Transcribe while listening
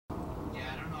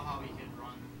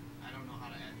how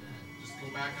to add that. Just go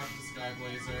back up to Sky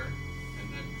Blazer, and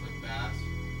then click that,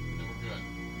 and then we're good.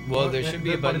 Well, there should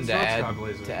be a button to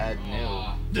add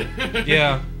new.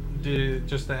 Yeah,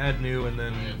 just to add new, and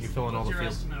then you fill in all the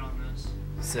fields.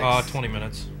 What's your estimate on this? 20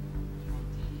 minutes.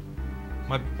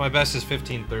 My best is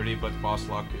 15:30, but boss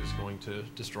luck is going to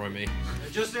destroy me.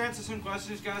 Just to answer some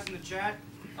questions, guys, in the chat.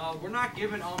 We're not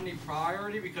giving Omni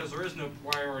priority because there is no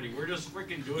priority. We're just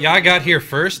freaking doing it. Yeah, I got here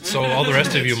first, so all the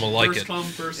rest of you will like First it. come,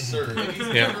 first serve.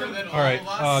 Yeah. All right,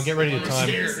 get ready to time.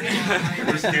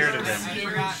 We're scared of him. I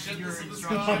forgot your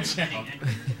instructions.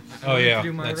 Oh yeah,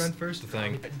 do my that's run first the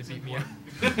thing. to beat me up.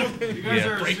 You guys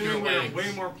are Break your assuming we're legs.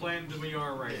 way more planned than we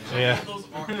are right now. Yeah. Those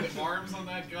arms on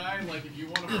that guy, like if you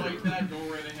want to fight that, go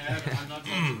right ahead. I'm not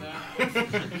touching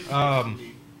that. Are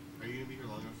you gonna be here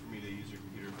long enough for me to use your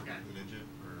computer for the Ninja?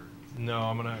 Or No,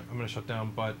 I'm gonna shut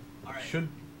down. But Alright.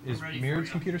 is ready for Mirrored's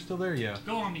you. computer still there? Yeah.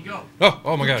 Go on me, go.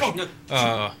 Oh my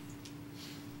gosh.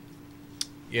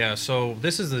 Yeah, so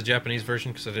this is the Japanese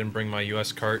version because I didn't bring my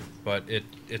US cart, but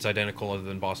it's identical other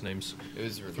than boss names. It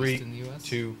was released 3, in the US?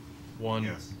 2, 1,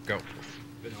 Yes. go.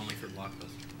 But only for Blockbuster.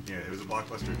 yeah, it was a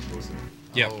Blockbuster exclusive.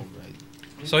 Yeah. Oh, right.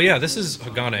 So yeah, this is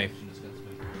Hagane.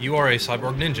 You are a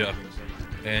cyborg ninja,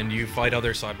 and you fight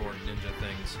other cyborg ninja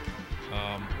things.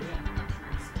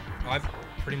 I've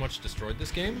pretty much destroyed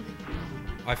this game.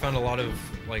 I found a lot of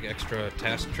like extra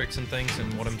task tricks and things,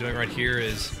 and what I'm doing right here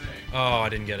is, oh, I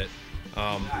didn't get it.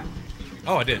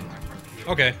 Oh, I did.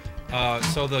 Okay.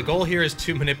 So the goal here is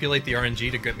to manipulate the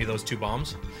RNG to get me those 2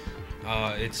 bombs.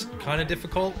 It's kind of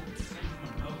difficult,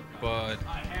 but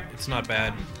it's not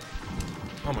bad.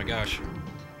 Oh my gosh.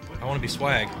 I want to be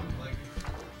swag.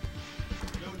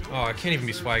 Oh, I can't even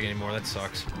be swag anymore. That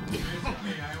sucks.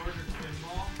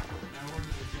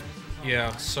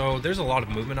 Yeah, so there's a lot of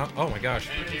movement up. Oh my gosh.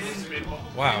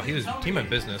 Wow, he meant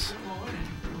business.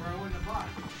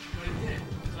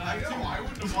 I know, I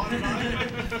wouldn't have wanted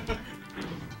it.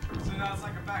 So now it's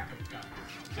like a backup guy.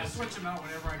 I'll switch him out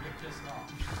whenever I get pissed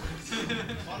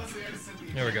off. Honestly, I just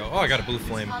simply There we go. Oh, I got a blue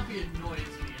flame. Copy annoys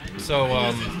me. So,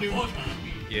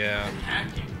 yeah.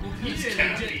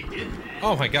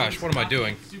 Oh my gosh, what am I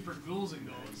doing? Super ghouls and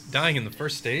goals. Dying in the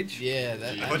first stage? Yeah,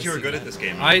 that. I thought you were good at this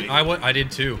game. I did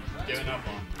too. Giving up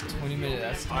on. 20-minute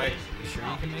estimate. You sure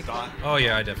you can make that? Oh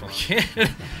yeah, I definitely can.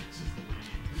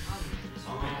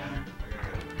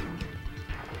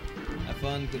 Have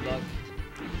fun. Good luck.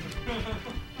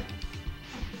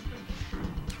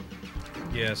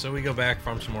 Yeah, so we go back,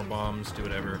 farm some more bombs, do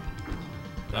whatever.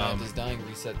 Does dying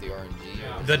reset the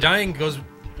RNG? The dying goes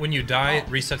when you die. It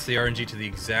resets the RNG to the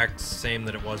exact same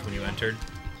that it was when you entered.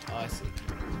 Oh, I see.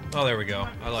 Oh, there we go.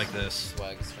 I like this.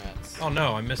 Swag strats. Oh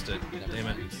no, I missed it. Never Damn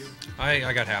it. mind.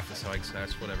 I got half the swag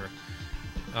stats, whatever.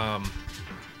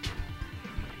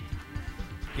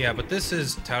 Yeah, but this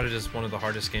is touted as one of the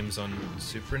hardest games on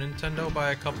Super Nintendo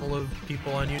by a couple of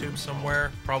people on YouTube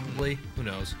somewhere, probably. Who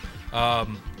knows?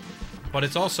 But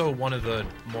it's also one of the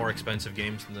more expensive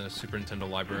games in the Super Nintendo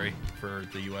library for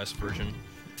the US version.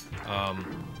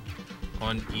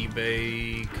 On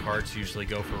eBay, carts usually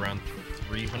go for around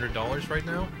 $300 right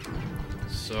now.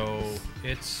 So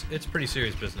it's pretty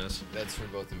serious business. That's for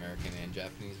both American and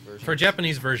Japanese version. For a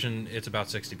Japanese version, it's about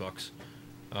 $60.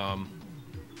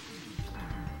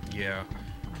 Yeah,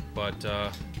 but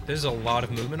there's a lot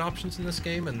of movement options in this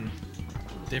game, and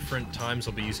different times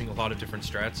I'll be using a lot of different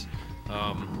strats.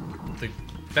 The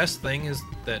best thing is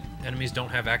that enemies don't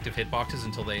have active hitboxes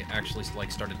until they actually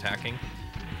like start attacking.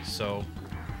 So,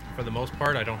 for the most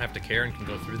part, I don't have to care and can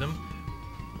go through them.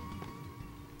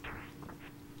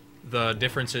 The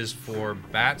difference is for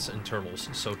bats and turtles.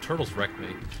 So turtles wreck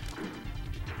me.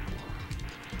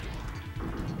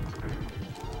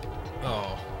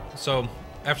 Oh, so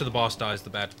after the boss dies, the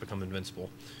bats become invincible.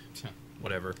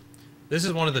 Whatever. This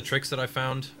is one of the tricks that I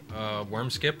found. Worm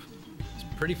skip. It's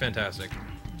pretty fantastic.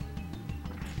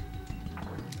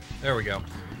 There we go.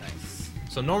 Nice.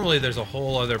 So normally there's a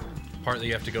whole other part that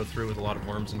you have to go through with a lot of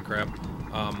worms and crap.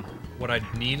 What I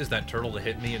need is that turtle to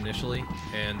hit me initially,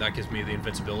 and that gives me the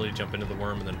invincibility to jump into the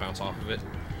worm and then bounce off of it.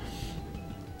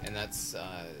 And that's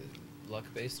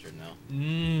luck-based or no?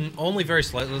 Only very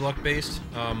slightly luck-based.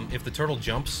 If the turtle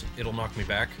jumps, it'll knock me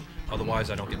back. Otherwise,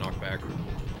 I don't get knocked back.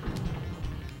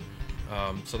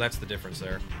 So that's the difference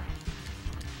there.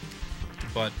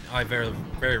 But I very,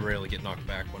 very rarely get knocked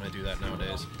back when I do that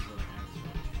nowadays.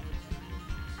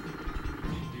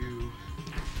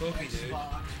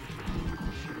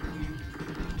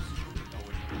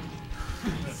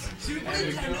 Super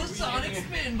Nintendo Sonic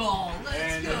Spinball.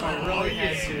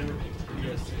 Let's go.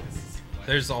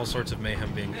 There's all sorts of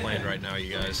mayhem being planned right now,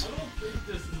 you guys.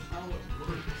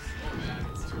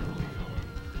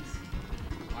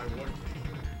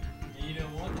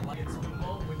 like some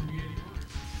ball with community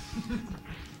orders.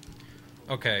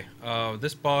 Okay,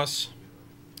 this boss,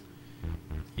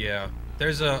 yeah,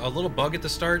 there's a little bug at the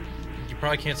start. You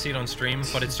probably can't see it on stream,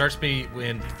 but it starts me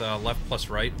with left plus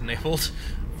right enabled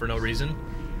for no reason.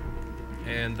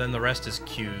 And then the rest is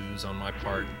Qs on my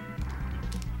part.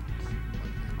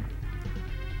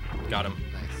 Got him.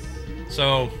 Nice.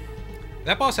 So,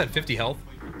 that boss had 50 health.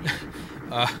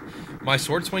 My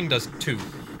sword swing does 2.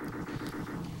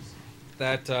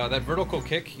 That vertical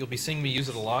kick, you'll be seeing me use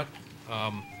it a lot.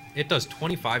 It does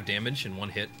 25 damage in one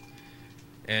hit,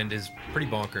 and is pretty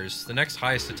bonkers. The next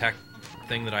highest attack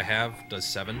thing that I have does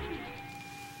 7.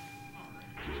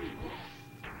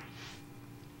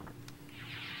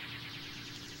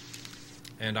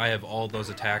 And I have all those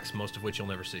attacks, most of which you'll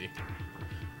never see.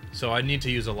 So I need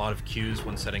to use a lot of Qs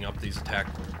when setting up these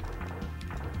attacks.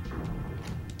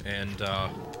 And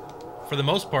for the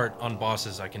most part, on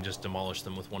bosses, I can just demolish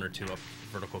them with 1 or 2 up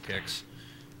vertical kicks.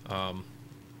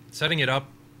 Setting it up,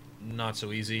 not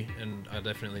so easy, and I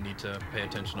definitely need to pay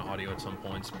attention to audio at some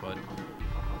points, but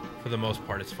for the most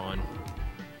part, it's fine.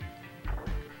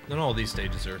 Then all these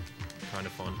stages are kind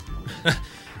of fun.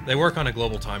 They work on a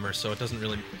global timer, so it doesn't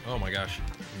really... Oh my gosh,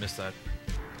 I missed that.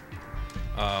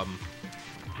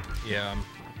 Yeah, I'm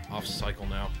off cycle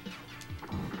now.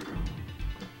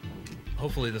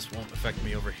 Hopefully this won't affect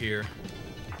me over here.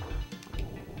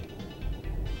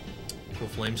 Cool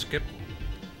flame skip.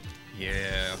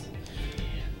 Yeah.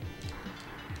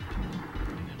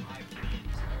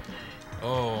 Oh,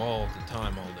 all the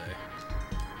time, all day.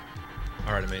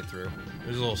 Alright, I made it through. It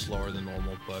was a little slower than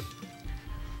normal, but...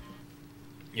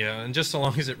 Yeah, and just so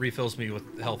long as it refills me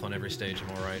with health on every stage, I'm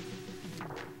alright.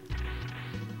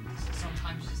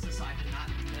 Sometimes just decide to not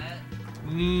do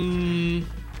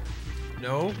that.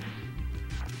 No.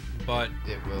 But,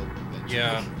 It will eventually.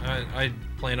 yeah, I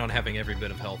plan on having every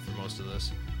bit of health for most of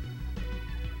this.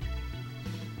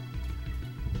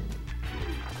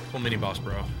 Cool mini-boss,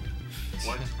 bro.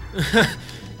 What?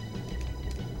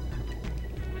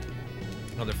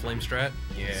 Another flame strat?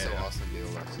 Yeah. It's so awesome to be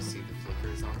able to actually see the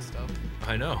flickers on stuff.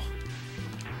 I know.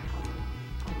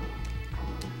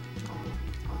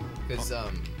 Because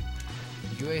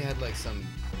UA had like some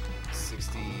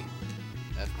 60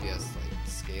 FPS like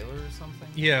scaler or something.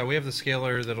 Yeah, we have the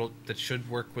scaler that should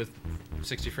work with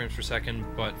 60 frames per second,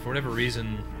 but for whatever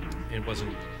reason, it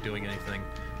wasn't doing anything.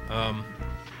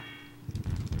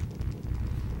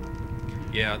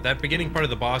 Yeah, that beginning part of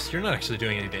the boss, you're not actually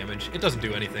doing any damage. It doesn't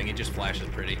do anything, it just flashes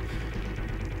pretty.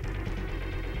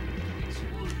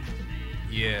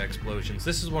 Yeah, explosions.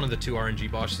 This is one of the 2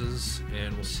 RNG bosses,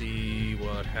 and we'll see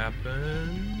what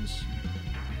happens.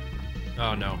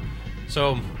 Oh, no.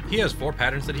 So, he has 4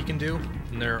 patterns that he can do,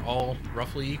 and they're all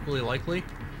roughly equally likely.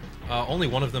 Only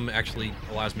one of them actually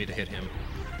allows me to hit him.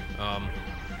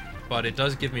 But it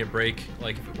does give me a break,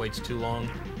 like if it waits too long.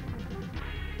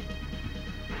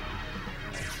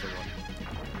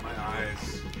 My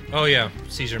eyes. Oh yeah,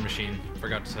 seizure machine.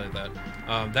 Forgot to say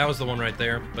that. That was the one right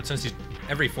there. But since he's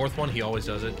every 4th one, he always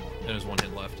does it, and there's 1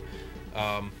 hit left.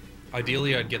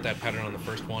 Ideally, I'd get that pattern on the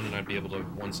first one, and I'd be able to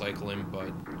one-cycle him,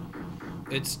 but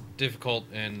it's difficult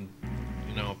and,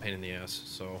 you know, a pain in the ass,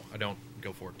 so I don't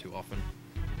go for it too often.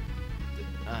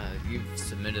 You've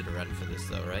submitted a run for this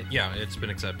though, right? Yeah, it's been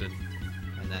accepted.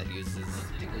 And that uses...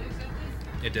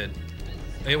 It did.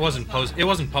 It wasn't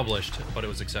published, but it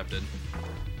was accepted.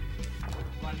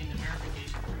 Well, I mean, the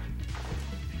verification.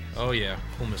 Oh yeah,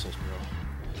 cool missiles, bro.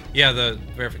 Yeah, the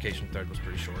verification thread was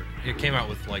pretty short. It came out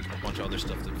with like a bunch of other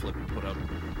stuff that Flip put up.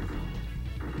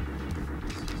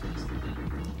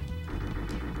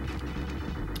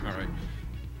 Alright.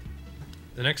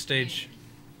 The next stage,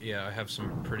 yeah, I have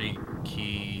some pretty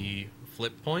key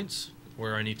flip points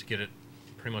where I need to get it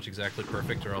pretty much exactly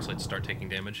perfect or else I'd start taking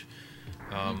damage.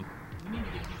 We need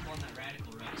to get people on that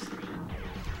radical Rex again.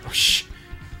 Oh, shh.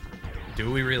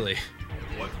 Do we really?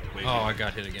 What? Wait, Oh, I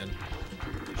got hit again.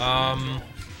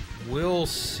 We'll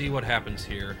see what happens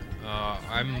here.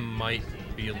 I might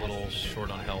be a little short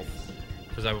on health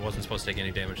because I wasn't supposed to take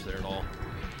any damage there at all.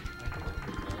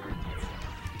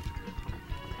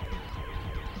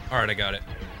 Alright, I got it.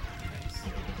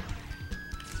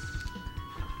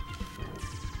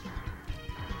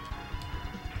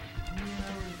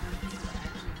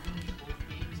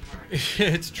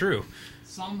 It's true.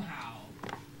 Somehow,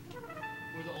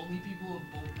 we're the only people who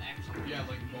have both actually. Yeah,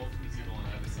 like both people on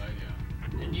either side,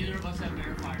 yeah. And neither of us have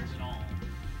verifiers at all.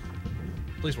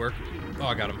 Please work. Oh,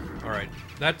 I got him. Alright.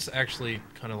 That's actually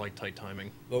kind of like tight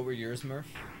timing. What were yours, Murph?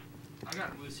 I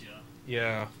got Lucia.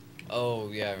 Yeah.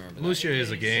 Oh, yeah, I remember that. Lucia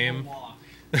is a game.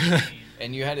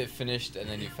 And you had it finished, and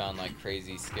then you found like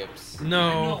crazy skips.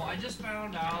 No. I just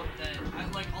found out that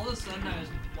all of a sudden I was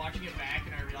watching it back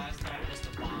and I realized that I missed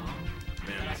a bomb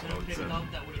that I could have picked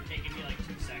up that would have taken me like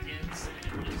 2 seconds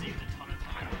and it would have saved a ton of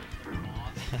time on the third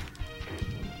boss.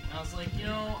 And I was like, you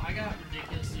know, I got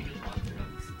ridiculously good luck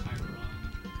throughout this entire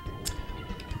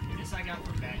run. This I got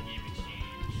from Bad Game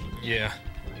Exchange. Yeah.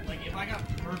 Like if I got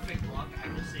perfect luck, I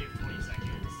would save 20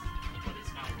 seconds, but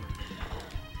it's not worth it at all.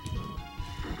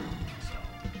 So,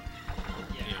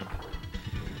 yeah.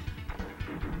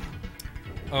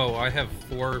 Oh, I have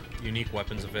 4 unique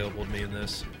weapons available to me in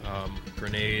this.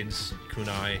 Grenades,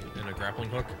 kunai, and a grappling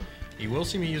hook. You will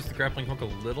see me use the grappling hook a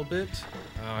little bit,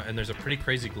 and there's a pretty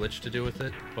crazy glitch to do with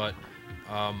it, but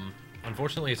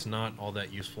unfortunately it's not all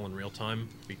that useful in real time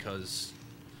because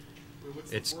Wait,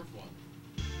 what's it's... the fourth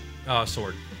one?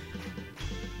 Sword.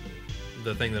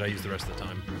 The thing that I use the rest of the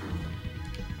time.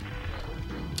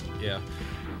 Yeah.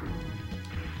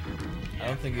 I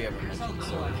don't think you ever That's how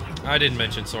mentioned little sword. I like I didn't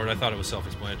mention sword, I thought it was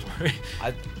self-explanatory.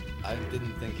 I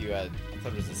didn't think you had. I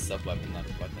thought it was a sub weapon, not a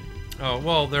weapon. Oh,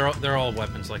 well, they're all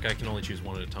weapons, like I can only choose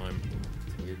one at a time.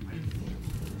 It's weird.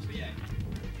 So yeah,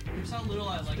 here's how little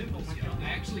I like this, yo. I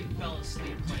actually fell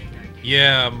asleep playing that game.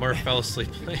 Yeah, Murph fell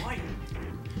asleep playing.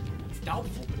 It's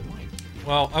doubtful, but it might.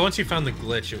 Well, once you found the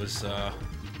glitch, it was,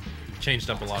 changed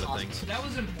up a lot of things. That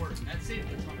was important. That saved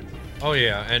a ton of time. Oh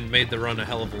yeah, and made the run a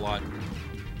hell of a lot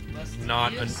Less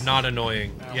not tedious. not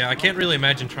annoying. Yeah, I can't really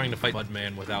imagine trying to fight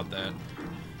Mudman without that.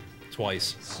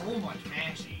 Twice. So much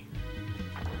mashing.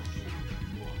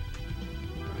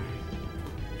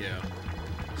 Yeah.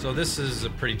 So this is a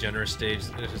pretty generous stage.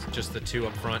 It's just the 2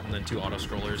 up front and then 2 auto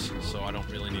scrollers, so I don't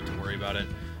really need to worry about it.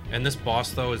 And this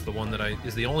boss though is the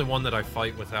only one that I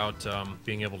fight without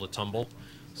being able to tumble.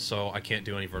 So I can't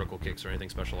do any vertical kicks or anything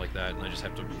special like that, and I just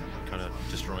have to kind of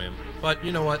destroy him. But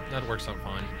you know what? That works out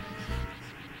fine.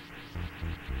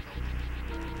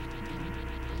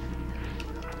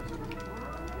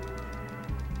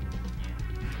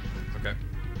 Okay.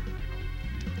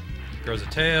 Grows a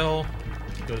tail,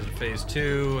 goes to phase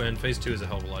 2, and phase 2 is a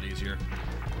hell of a lot easier.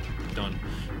 Done.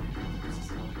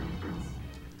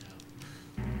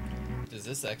 Does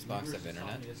this Xbox have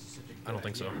internet? I don't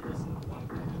think so.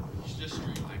 You should just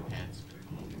stream my pants.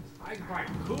 I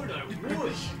could, I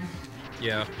would.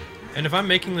 Yeah. And if I'm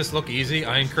making this look easy,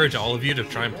 I encourage all of you to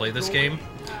try and play this game.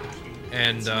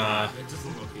 And, It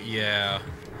doesn't look easy. yeah.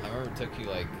 I remember it took you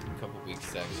like a couple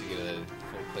weeks to actually get a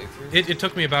full playthrough. It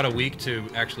took me about a week to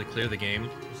actually clear the game.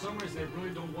 For some reason, they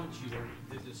really don't want you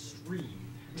to just stream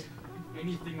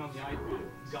anything on the iPad.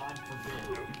 God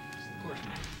forbid. Of course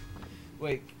not.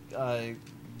 Wait,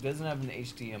 doesn't have an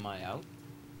HDMI out,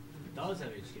 It does have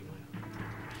HDMI.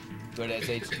 but it has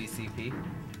HDCP.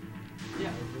 Yeah,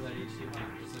 for that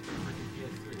HDMI, just like the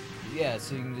freaking PS3. Yeah,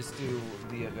 so you can just do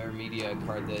the Media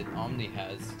card that Omni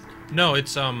has. No,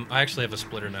 it's, I actually have a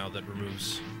splitter now that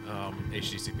removes,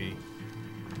 HDCP.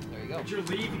 There you go. But you're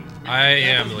leaving. I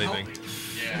am doesn't help leaving. me.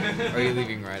 Yeah. Are you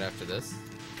leaving right after this?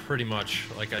 Pretty much.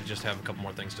 Like, I just have a couple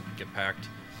more things to get packed.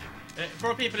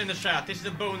 For people in the chat, this is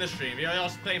a bonus stream. We are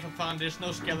just playing for fun. There's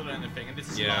no schedule or anything, and this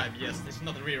is Yeah. live. Yes, this is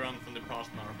not a rerun from the past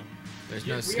marathon. There's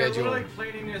We no are schedule. literally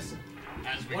playing this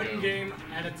As we one go. game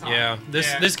at a time. Yeah,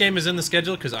 Yeah. this game is in the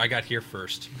schedule because I got here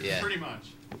first. Yeah. Pretty much.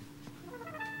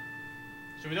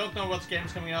 So we don't know what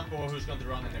game's coming up or who's going to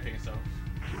run anything. So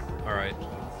Alright.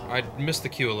 I missed the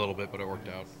queue a little bit, but it worked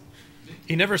out.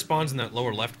 He never spawns in that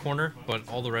lower left corner, but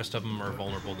all the rest of them are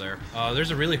vulnerable there. There's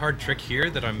a really hard trick here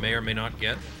that I may or may not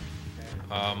get.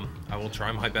 I will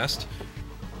try my best.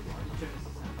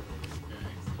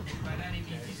 By that he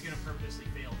means he's gonna purposely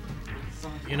fail.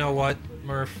 You know what,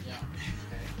 Murph?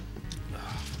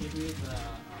 Give me the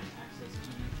access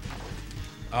key.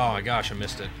 Oh my gosh, I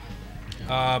missed it.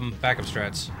 Backup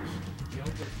strats.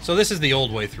 So this is the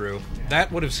old way through.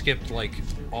 That would have skipped, like,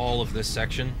 all of this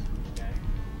section.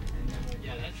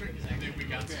 Yeah, that trick is actually we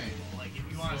got cool. some. Like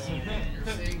if you want to see You're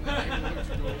that. saying that I'm going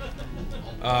to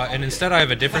go... And instead I have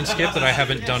a different skip that I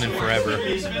haven't done in forever.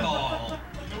 You know what?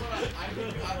 I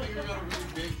think we got a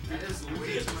really bigger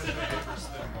solution to my paper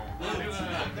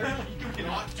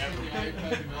not every iPad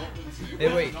development too.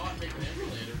 Hey, wait. We're not making an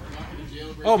emulator. We're not going to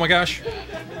jailbreak. Oh my gosh. We're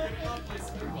gonna play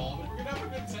Spinball, but we're gonna have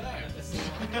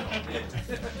a good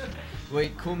time.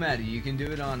 Wait, cool, Maddie. You can do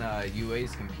it on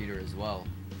UA's computer as well.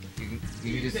 You can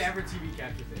You just the average TV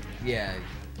capture thing. yeah,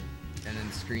 and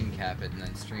then screen cap it, and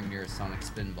then stream your Sonic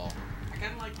Spinball. I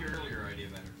kind of like your earlier idea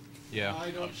better. Yeah.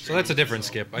 I don't So that's a different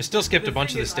skip. I still skipped a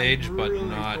bunch of the stage, but really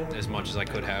not don't as much as I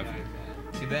could have.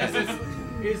 Too This bad.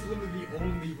 is literally the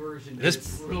only version. This-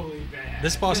 It's really bad.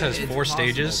 This boss has It's 4 impossible,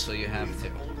 stages. so you have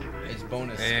to. It's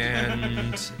bonus.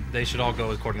 And they should all go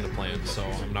according to plan, so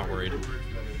I'm not worried.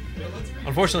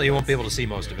 Unfortunately, you won't be able to see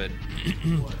most of it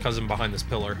because I'm behind this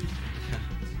pillar.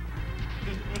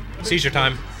 Seizure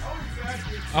time.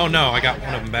 Oh no, I got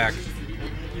one of them back.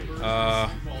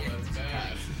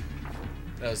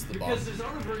 That was the bomb. Because there's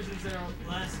other versions that are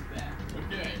less bad.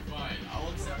 Okay, fine. I'll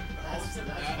accept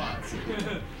that.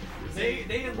 They at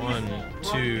least One, run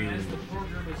two. as the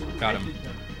program is Got him. intended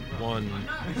them to run. 1,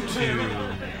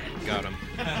 2, got him.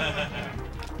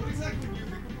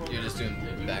 You're just doing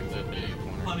backflip in the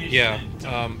corner. Yeah,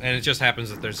 and it just happens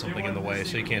that there's something in the way,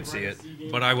 so you can't see it.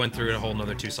 But I went through a whole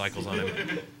nother 2 cycles on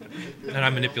him. And I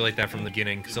manipulate that from the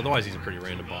beginning, because otherwise he's a pretty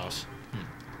random boss.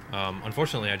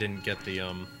 Unfortunately, I didn't get the,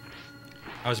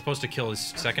 I was supposed to kill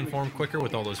his second form quicker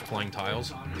with all those flying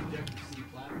tiles.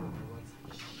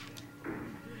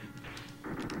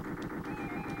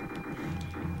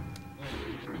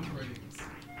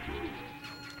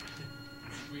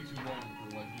 Way too long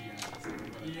for what he asked.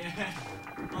 Yeah.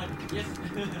 Like, yes.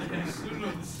 No,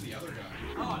 this is the other guy.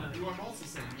 Oh, no. Who I'm also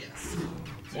saying yes.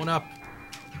 1 up.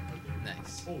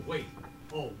 Nice. Oh wait.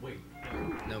 Oh wait.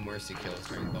 No mercy kills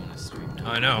during bonus stream.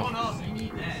 I know. One up, you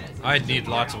need that. I'd need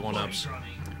lots of 1-ups.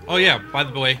 Oh yeah, by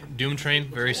the way, Doom Train,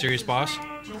 very serious boss.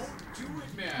 Don't do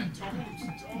it, man. Don't.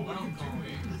 Oh, what are you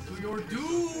doing? To your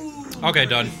doom. Okay,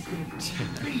 done.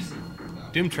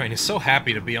 Doom Train is so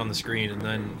happy to be on the screen, and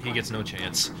then he gets no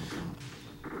chance. This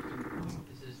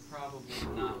is probably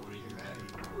not one of your better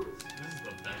ones. This is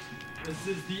the best. This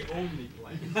is the only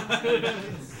play.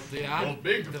 The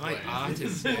big my play. art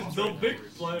is The big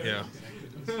play. Yeah.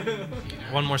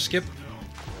 One more skip.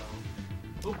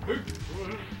 The big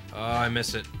play. I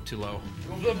miss it. Too low.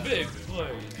 The big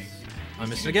play. I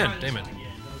missed it again. Damn it.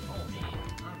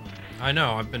 I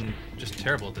know. I've been just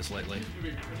terrible at this lately.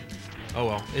 Oh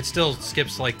well. It still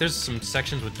skips, like, there's some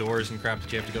sections with doors and crap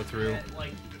that you have to go through.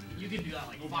 Like, you can do that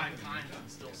like 5 times and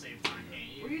still save time,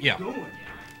 can't you? Yeah.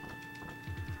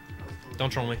 Don't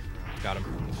troll me. Got him.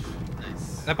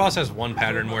 That boss has one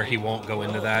pattern where he won't go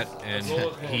into that, and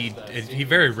he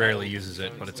very rarely uses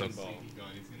it, but it's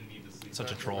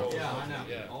such a troll. Yeah, I know.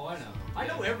 Oh, I know. I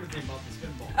know everything about this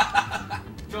pinball.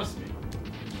 Trust me.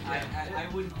 I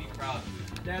wouldn't be proud of you.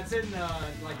 That's in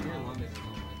like near London or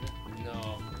something like that.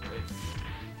 No, it's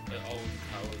the old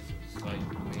towers. It's like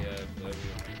yeah.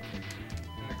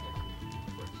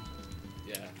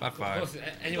 5-5.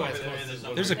 Anyway,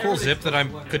 There's a cool zip that I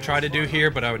could try to do here,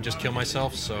 but I would just kill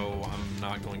myself, so I'm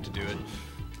not going to do it.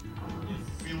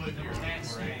 We live here.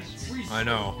 I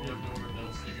know. We have nowhere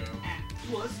else to go.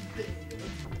 Was there.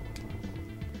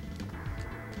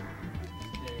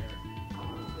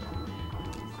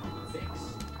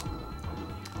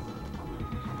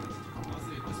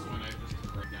 Honestly, at this point, I just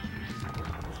write down.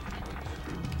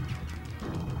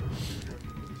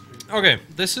 Okay,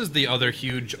 this is the other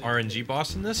huge RNG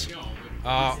boss in this.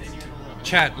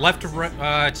 Chat, left or right?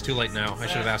 It's too late now. I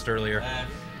should have asked earlier.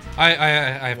 I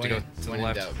have to go to the when in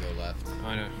left. doubt, go left.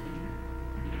 I know.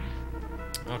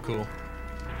 Oh, cool.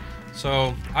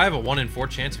 So, I have a 1 in 4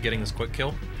 chance of getting this quick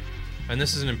kill. And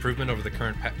this is an improvement over the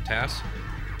current task.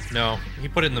 No, he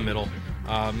put it in the middle.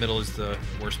 Middle is the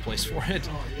worst place for it.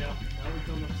 Oh yeah. That would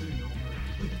come up soon.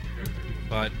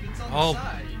 But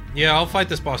I'll fight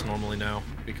this boss normally now,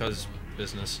 because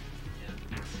business.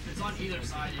 If it's on either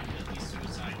side, you can at least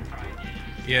suicide and try again.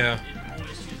 Yeah. It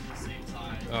always chooses the same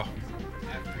side. Oh.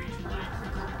 After each play.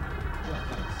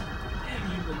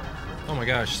 Oh my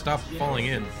gosh, stop falling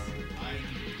in.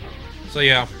 So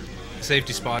yeah,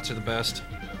 safety spots are the best.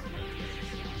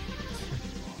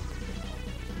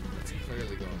 That's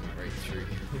clearly going right through you.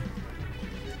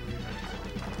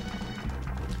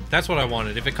 That's what I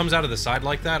wanted. If it comes out of the side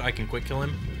like that, I can quick kill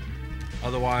him.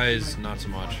 Otherwise, not so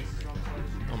much.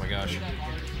 Oh my gosh.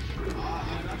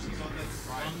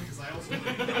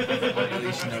 At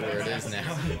least you know where it is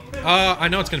now. I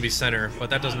know it's going to be center, but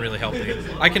that doesn't really help me.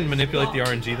 I can manipulate the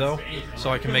RNG though,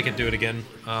 so I can make it do it again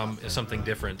as something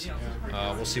different.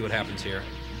 We'll see what happens here.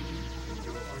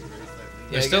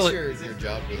 Yeah, I still guess your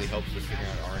job really helps with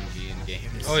figuring out RNG in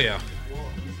games. Oh yeah.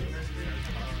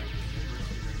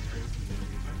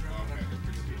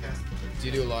 Do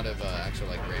you do a lot of actual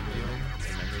like RAM viewing or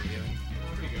memory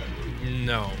viewing?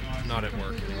 No, not at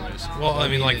work anyways. Well, I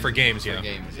mean like for games, yeah. For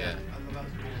games, yeah.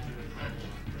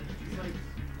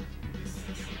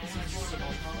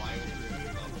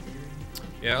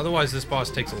 Yeah, otherwise this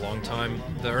boss takes a long time.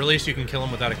 The earliest you can kill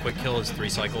him without a quick kill is 3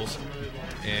 cycles.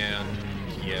 And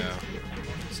yeah,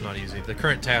 it's not easy. The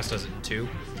current task does it in 2.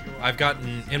 I've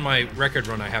gotten, in my record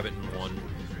run I have it in 1.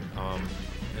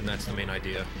 And that's the main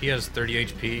idea. He has 30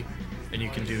 HP, and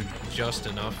you can do just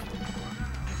enough.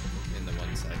 In the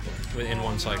 1 cycle. in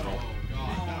one cycle.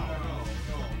 Oh,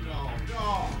 God,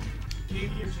 no.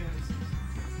 Game Gear Genesis.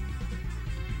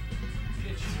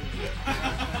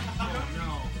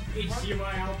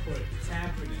 HDMI output. It's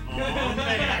happening. Oh,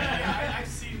 man. I've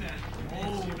seen that.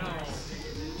 Oh, no.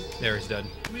 There, he's dead.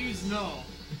 Please, no.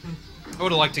 I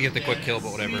would have liked to get the quick kill,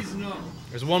 but whatever. Please, no.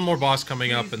 There's one more boss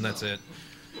coming up, and that's it.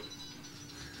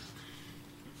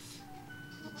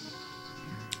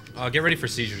 Get ready for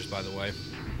seizures, by the way.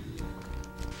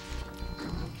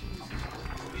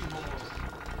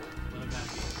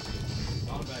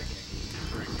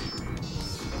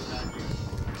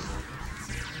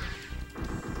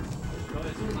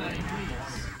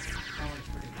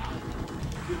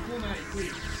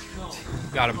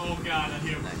 Got him. Oh god, I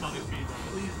hear him public feed.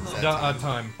 Please no.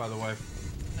 Time, by the way.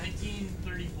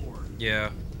 1934.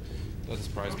 Yeah. Doesn't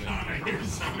surprise me. I hear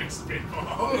some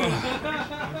spitball.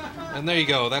 And there you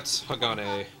go. That's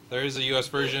Hagane. There is a US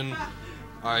version.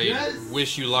 I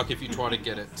wish you luck if you try to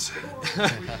get it.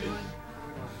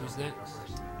 Who's next?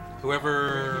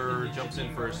 Whoever jumps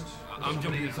in first. I'm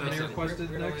jumping in first.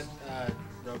 Requested next?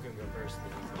 Rogue can go first.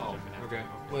 Oh, okay.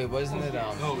 Wait, wasn't it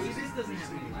Oh,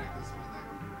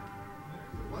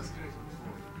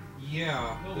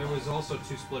 yeah. There was also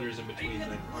two splitters in between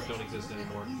that don't exist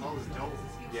anymore.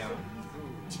 Yeah.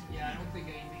 Yeah, I don't think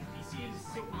anything PC is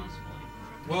like possible.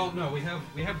 Well, no, we have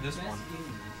this one,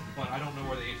 but I don't know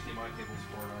where the HDMI cables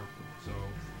for it are. So.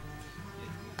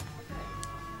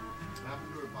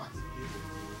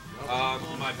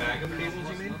 My bag of cables,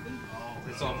 you mean?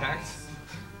 It's all packed.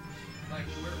 Like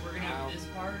we're gonna have this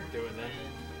part. Do it then. And,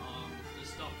 the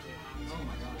stuff. Oh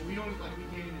my god. We don't like we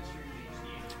can't even stream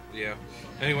the HD. Yeah.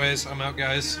 Anyways, I'm out,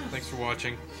 guys. Thanks for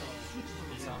watching.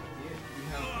 It's a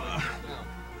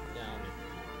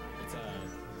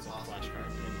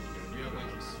flashcard. You don't care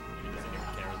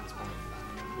at this point.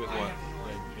 With what?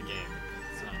 The game.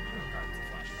 It's not a card, it's a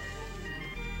flashcard.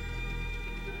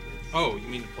 Oh, you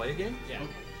mean to play a game? Yeah.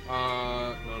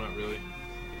 No, not really.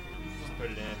 Just put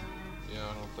it in. Yeah,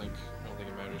 I don't think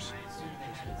it matters.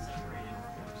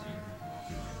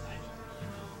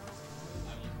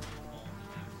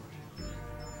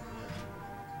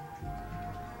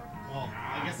 Well, I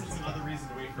guess it's another reason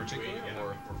to wait for Particularly, Dwayne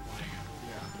or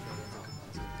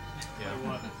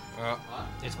Yeah.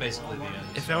 it's basically the end.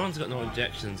 If everyone's got no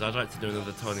objections, I'd like to do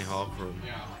another Tony Hawk run.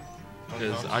 Yeah.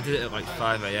 Because I did it at like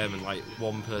 5 AM and like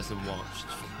one person watched.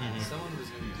 Someone was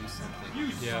going to do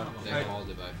something. Yeah. They called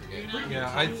it, but I forget.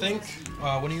 Yeah, I think.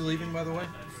 When are you leaving, by the way?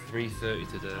 3:30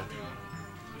 today.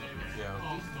 Yeah.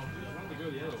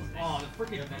 Oh, the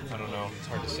freaking. I don't know. It's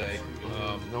hard to say.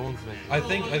 No one's making. I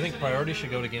think priority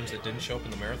should go to games that didn't show up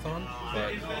in the marathon.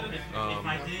 But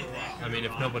I mean,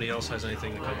 if nobody else has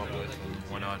anything to come up with, then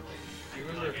why not? Do you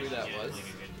remember who that was?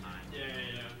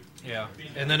 Yeah.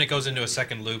 And then it goes into a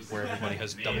second loop where everybody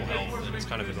has double health, and it's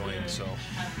kind of annoying. So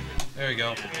there you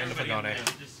go. End of Hagane.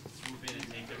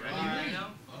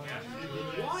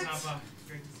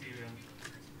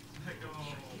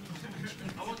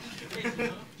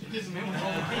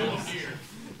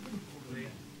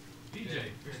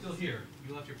 DJ, you're still here.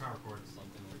 You left your power cord.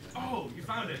 Oh, you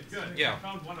found it. Good. Yeah. I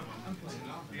found one of them.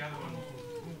 The other one.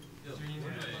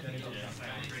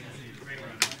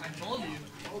 I told you.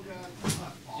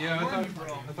 Yeah, I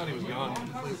thought he was gone.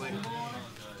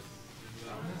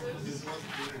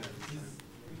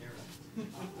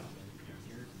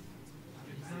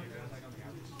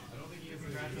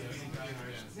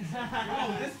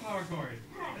 Oh, this power cord.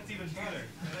 That's even better.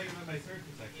 I thought you meant my search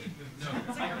section. No.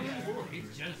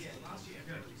 It's just.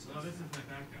 Good. Well, this is my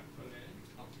backup.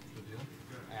 Good deal.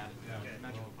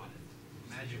 Magical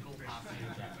pop in.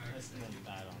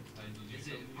 Is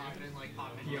it popping like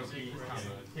popping?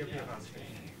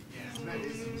 Estimate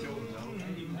is you don't know.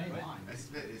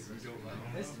 Estimate is you don't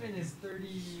know. Estimate is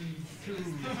 32,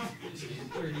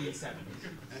 37.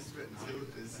 Estimate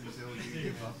is until you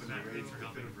give up and you're ready for a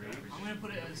bit of rage. I'm gonna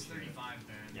put it as 35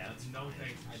 then. Yeah, that's no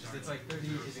thanks. It's like 30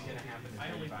 isn't gonna happen.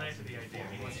 I only play for the idea.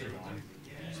 Unless you're wrong.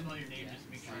 You spell your name, just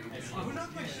make sure you're Who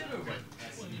knocked my shit over?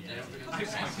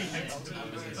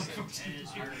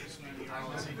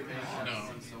 No.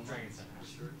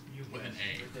 With an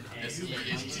A.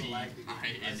 S-E-N-T-I-N-A-L.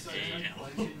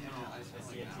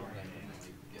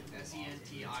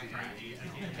 S-E-N-T-I-N-A-L.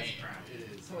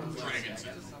 Dragon.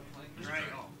 Dragon.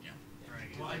 Yeah.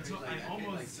 Well, I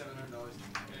almost.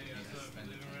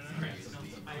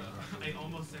 I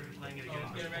almost started playing it again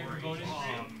before.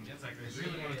 It's like I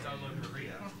really want to download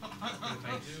Korea. If I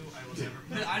do, I will never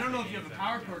play. I don't know if you have a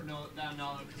power cord down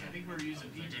now because I think we're using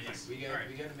PJs. We gotta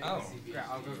make a CP. Yeah,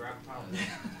 I'll go grab a power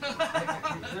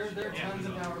cord. There are tons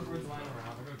of power cords lying around.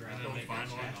 I'll go grab them. Don't find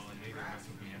one.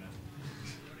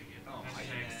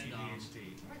 Hashtag CDHD.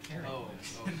 Oh,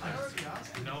 I already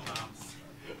asked. No mouse.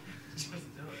 Just do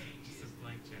it. Just a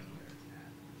blank channel.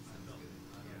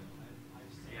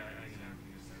 Yeah, I can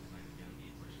start playing again.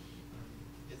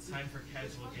 It's time for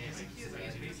casual gaming.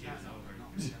 Activity is over.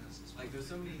 like there's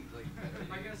so many like.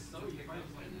 I guess so. You probably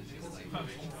play this. We just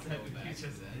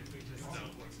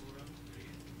don't.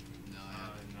 No,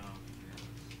 No.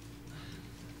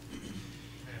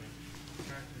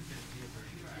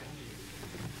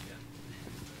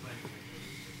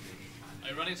 Are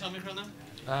you running Tommy from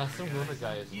now? Some other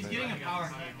guy is. He's getting a power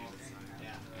cable.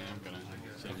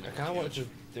 I kind of wanted to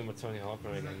do my Tony Hawk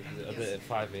run again because I did it at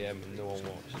 5 AM and no one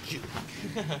watched.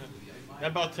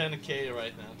 About 10K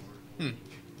right now.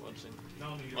 Watching.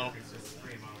 No, New York is just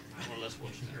 3 hours. More or less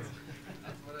watching.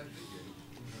 That's what I figured.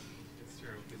 It's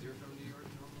true. Because you're from New York,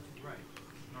 normally? Right.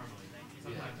 Normally.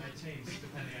 Sometimes I change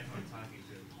depending on who I'm talking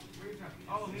to. Where are you talking?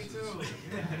 Oh, me too.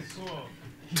 Yeah, cool.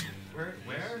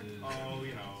 Where? Oh,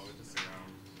 you know, just around.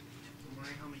 I'm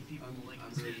wondering how many people will like I'm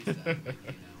this really game. sad,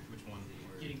 you know. Which one?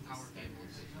 Getting power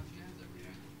cables.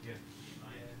 Yeah.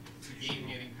 Game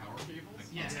getting power cables?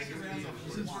 Yeah,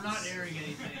 since we're not airing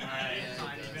anything, you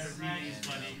better read these,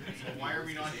 buddy. Well, why are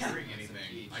we not hearing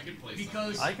anything? I could play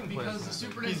Because something. because the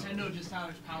Super Nintendo just had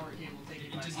a power cable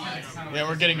taken by Sony. Yeah,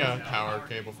 we're getting a power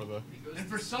cable for the. And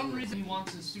for some reason he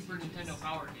wants a Super Nintendo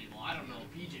power cable. I don't know,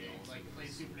 PJ, like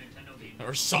plays Super Nintendo games.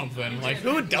 Or something. Like,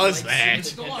 who does that?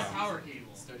 Still on power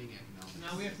cable. Studying economics. So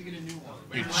now we have to get a new one.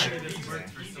 Wait, Why why did did this work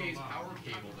for so PJ's long? power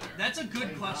cable there? That's a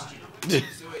good question. So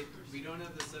wait, we don't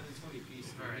have the 720p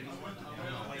stream anymore?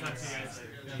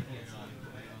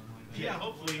 Yeah,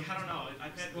 hopefully. I don't know.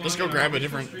 I've had Let's go grab a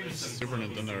different Super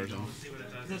Nintendo or something. See what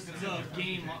it does. The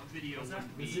game video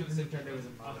would be. Oh, thank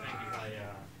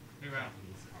you.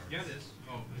 Yeah, it is.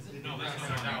 Oh, no, that's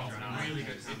not Really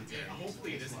good.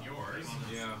 Hopefully it isn't yours.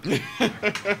 Yeah.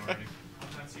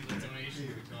 Donation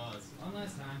to the cause. One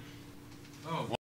last time. Oh.